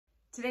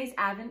Today's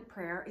Advent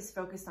prayer is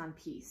focused on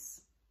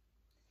peace.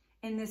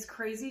 In this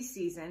crazy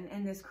season,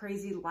 in this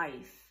crazy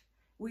life,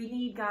 we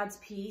need God's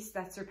peace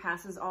that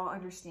surpasses all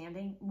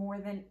understanding more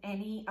than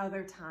any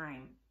other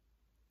time.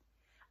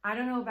 I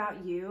don't know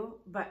about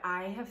you, but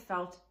I have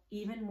felt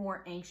even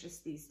more anxious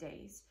these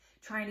days,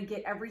 trying to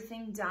get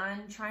everything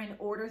done, trying to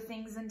order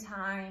things in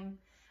time.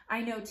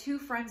 I know two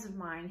friends of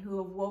mine who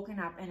have woken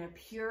up in a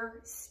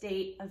pure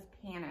state of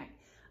panic,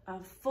 a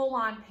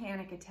full-on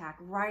panic attack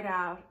right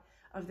out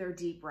of their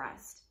deep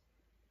rest.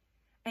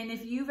 And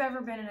if you've ever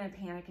been in a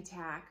panic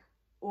attack,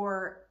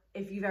 or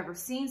if you've ever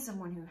seen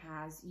someone who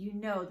has, you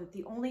know that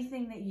the only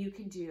thing that you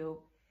can do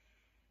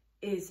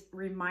is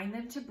remind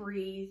them to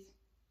breathe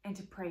and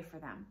to pray for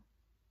them.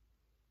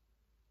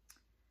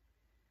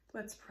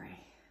 Let's pray.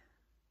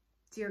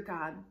 Dear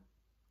God,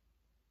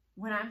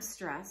 when I'm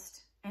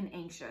stressed and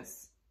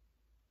anxious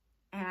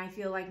and I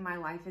feel like my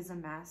life is a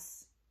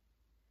mess,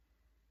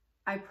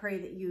 I pray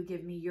that you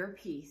give me your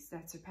peace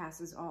that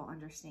surpasses all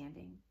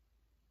understanding.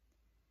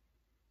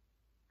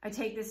 I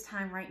take this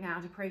time right now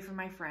to pray for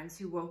my friends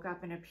who woke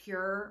up in a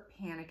pure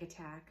panic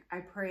attack. I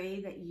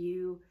pray that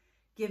you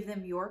give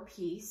them your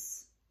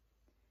peace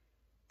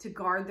to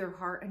guard their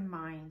heart and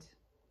mind.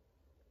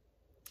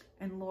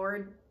 And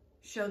Lord,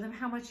 show them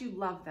how much you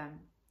love them,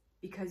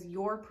 because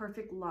your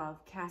perfect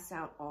love casts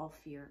out all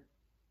fear.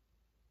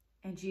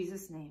 In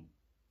Jesus' name,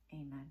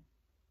 amen.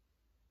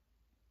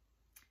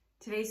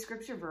 Today's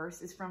scripture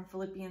verse is from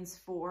Philippians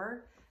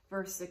 4,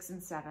 verse 6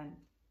 and 7.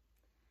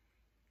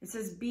 It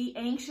says, "Be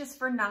anxious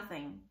for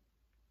nothing,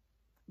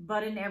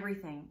 but in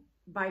everything,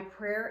 by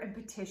prayer and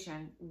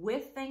petition,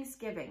 with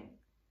thanksgiving,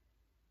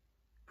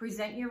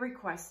 present your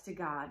requests to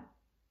God.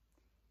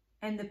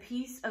 And the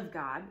peace of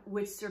God,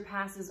 which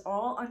surpasses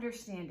all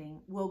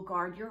understanding, will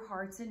guard your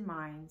hearts and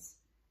minds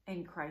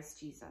in Christ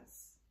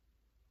Jesus."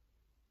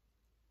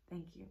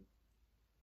 Thank you.